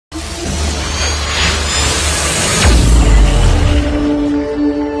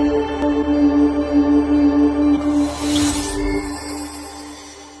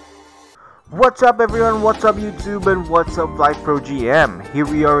What's up everyone, what's up YouTube, and what's up Flyff Pro GM. Here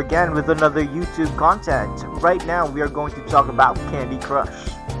we are again with another YouTube content. Right now we are going to talk about Candy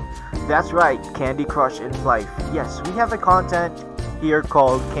Crush. That's right, Candy Crush in Flyff. Yes, we have a content here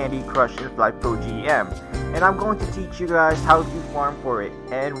called Candy Crush in Flyff Pro GM. And I'm going to teach you guys how to farm for it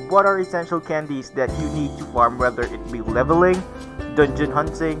and what are essential candies that you need to farm, whether it be leveling, dungeon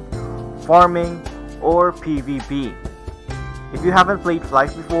hunting, farming, or PvP. If you haven't played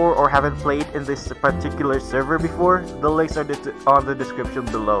Flyff before or haven't played in this particular server before, the links are on the description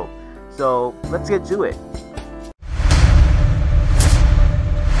below. So let's get to it.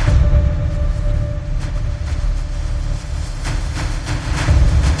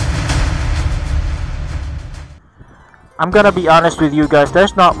 I'm gonna be honest with you guys,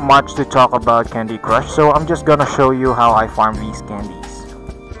 there's not much to talk about Candy Crush, so I'm just gonna show you how I farm these candies.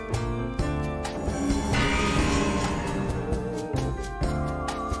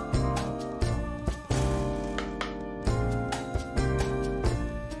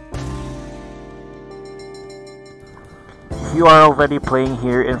 If you are already playing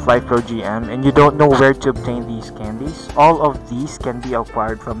here in Flyff Pro GM and you don't know where to obtain these candies, all of these can be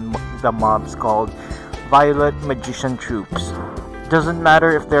acquired from the mobs called Violet Magician Troops. Doesn't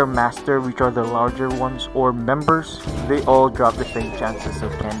matter if they're master, which are the larger ones, or members, they all drop the same chances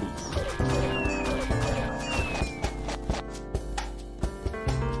of candies.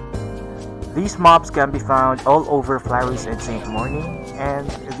 These mobs can be found all over Flowers and St. Morning, and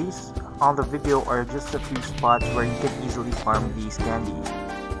these on the video are just a few spots where you can easily farm these candies.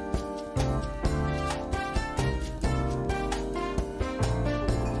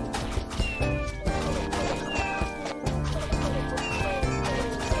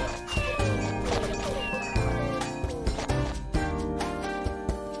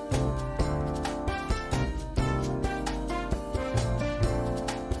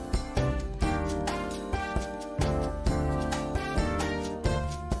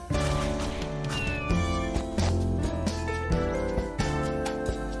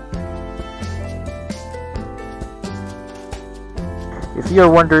 If you're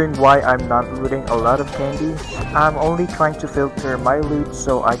wondering why I'm not looting a lot of candies, I'm only trying to filter my loot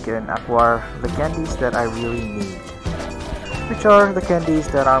so I can acquire the candies that I really need, which are the candies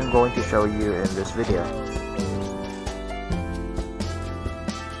that I'm going to show you in this video.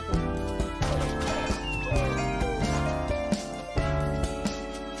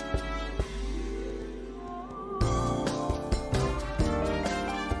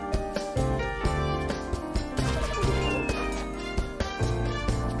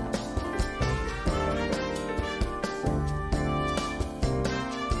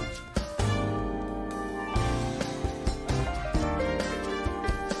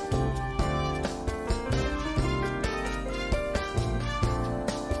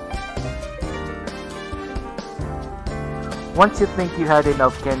 Once you think you had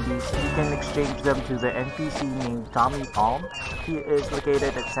enough candies, you can exchange them to the NPC named Tommy Palm. He is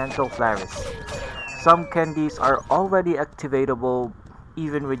located at Central Flowers. Some candies are already activatable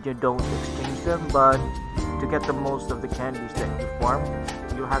even when you don't exchange them, but to get the most of the candies that you farm,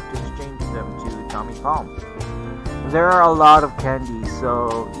 you have to exchange them to Tommy Palm. There are a lot of candies,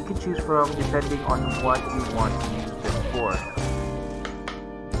 so you can choose from depending on what you want to use them for.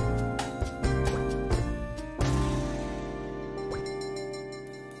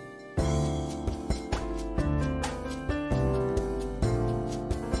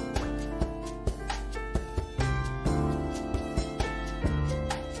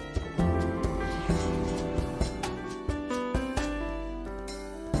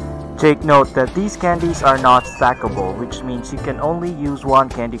 Take note that these candies are not stackable, which means you can only use one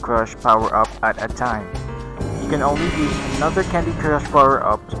Candy Crush power-up at a time. You can only use another Candy Crush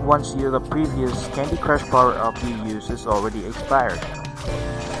power-up once the previous Candy Crush power-up you use is already expired.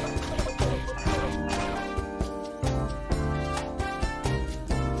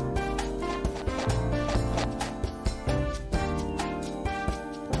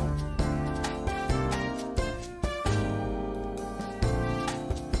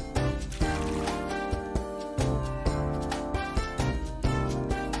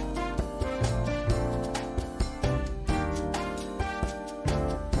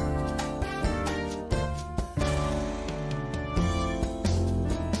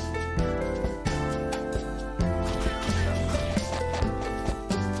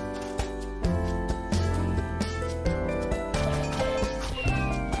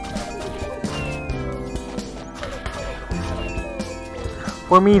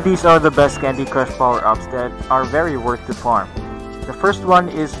 For me, these are the best Candy Crush power-ups that are very worth to farm. The first one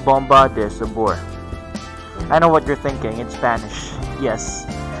is Bomba de Sabor. I know what you're thinking, it's Spanish. Yes,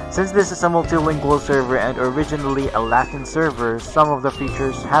 Since this is a multilingual server and originally a Latin server, some of the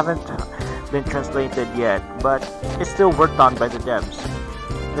features haven't been translated yet, but it's still worked on by the devs.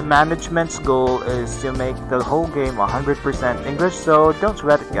 The management's goal is to make the whole game 100% English, so don't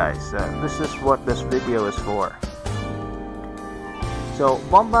sweat it guys, this is what this video is for. So,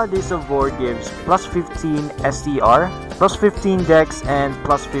 Bomba de Sabor gives plus 15 STR, plus 15 Dex, and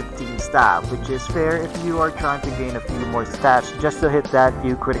plus 15 Stab, which is fair if you are trying to gain a few more stats just to hit that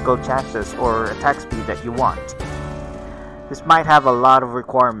few critical chances or attack speed that you want. This might have a lot of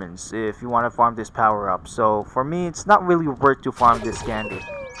requirements if you want to farm this power up, so for me it's not really worth to farm this candy.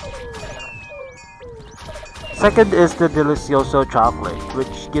 Second is the Delicioso Chocolate,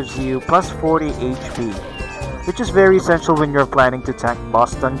 which gives you plus 40 HP. Which is very essential when you're planning to tank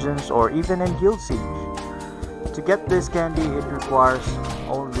boss dungeons or even in guild siege. To get this candy, it requires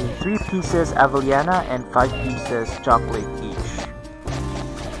only 3 pieces Avellana and 5 pieces chocolate each.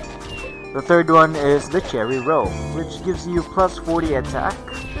 The third one is the Cherry Roll, which gives you plus 40 attack,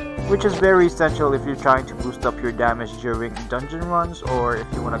 which is very essential if you're trying to boost up your damage during dungeon runs, or if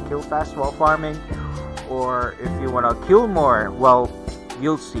you want to kill fast while farming, or if you want to kill more while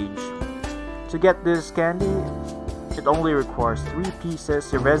guild siege. To get this candy, it only requires 3 pieces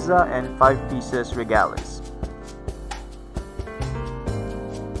Cereza and 5 pieces Regalis.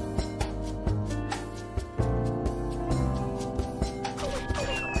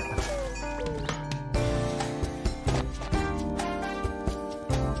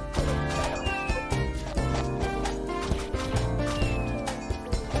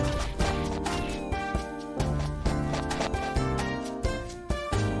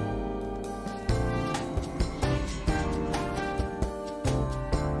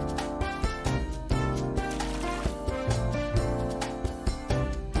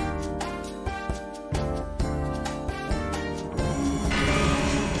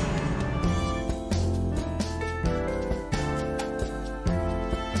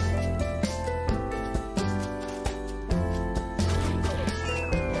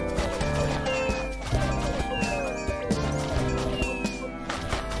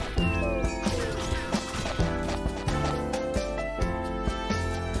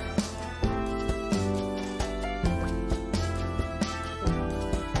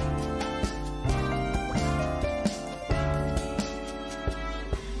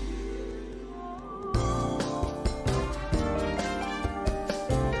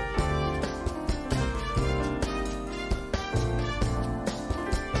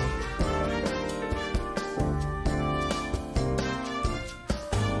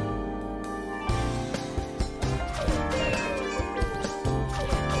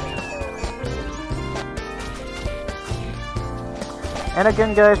 And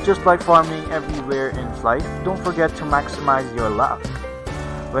again guys, just like farming everywhere in Flyff, don't forget to maximize your luck.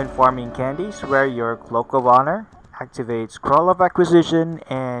 When farming candies, wear your Cloak of Honor, activate Scroll of Acquisition,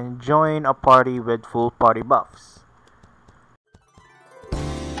 and join a party with full party buffs.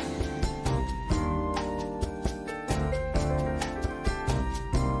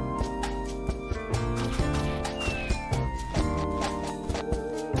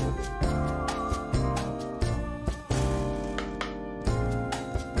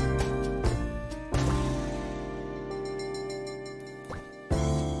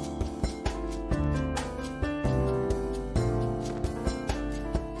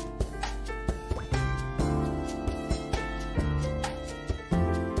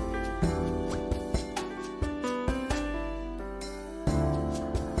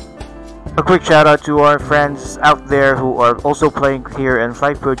 A quick shout out to our friends out there who are also playing here in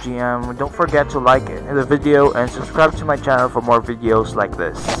FlyffProGM. Don't forget to like the video and subscribe to my channel for more videos like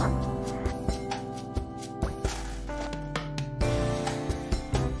this.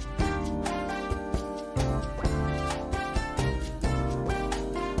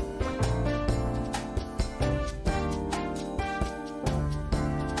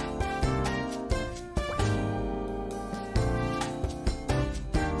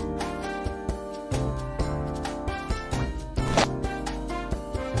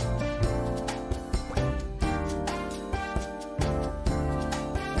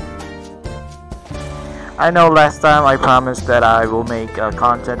 I know last time I promised that I will make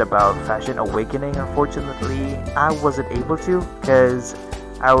content about Fashion Awakening. Unfortunately, I wasn't able to because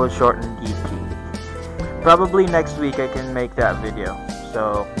I was short on EP. Probably next week I can make that video.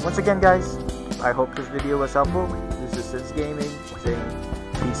 So once again guys, I hope this video was helpful. This is Since Gaming saying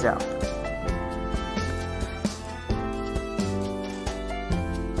peace out.